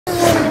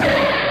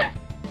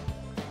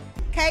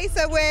Okay,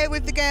 so we're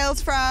with the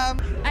girls from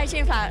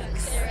Adrian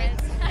Flux.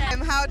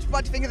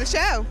 what do you think of the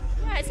show?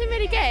 Yeah, it's been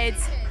really good.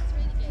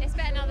 It's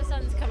better now the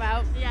sun's come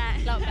out. Yeah.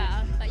 A lot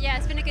better. But yeah,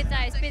 it's been a good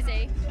day. It's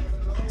busy.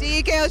 Do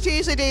you girls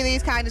usually do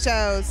these kind of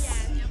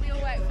shows? Yeah, we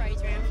all work for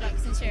Adrian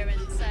Flux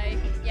Insurance, so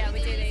yeah, we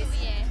do these.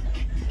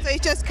 So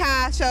it's just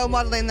car show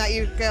modelling that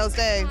you girls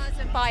do? Cars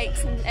and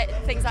bikes and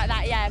things like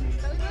that, yeah.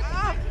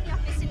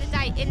 It's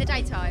in the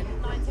daytime.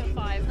 9 till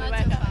 5. We work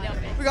up in the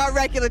office. We got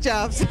regular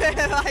jobs,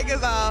 like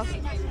us all.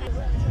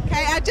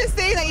 Okay, I just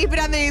see that you've been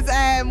on these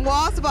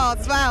water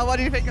boards as well. What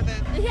do you think of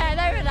them? Yeah,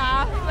 they were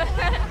laugh.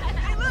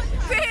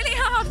 Really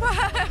hard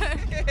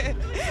work.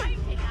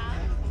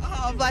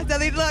 Oh, bless them,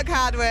 they look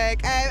hard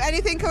work.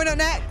 Anything coming up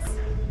next?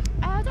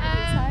 I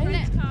don't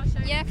think so. Car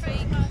show. Yeah,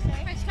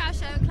 French car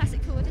show,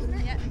 Classic Ford, isn't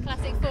it? Yeah,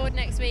 Classic Ford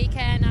next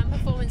weekend and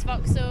Performance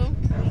Vauxhall.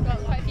 We've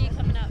got quite a few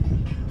coming up.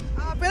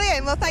 Oh,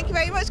 brilliant. Well, thank you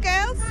very much,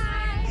 girls.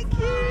 Bye. Thank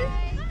you.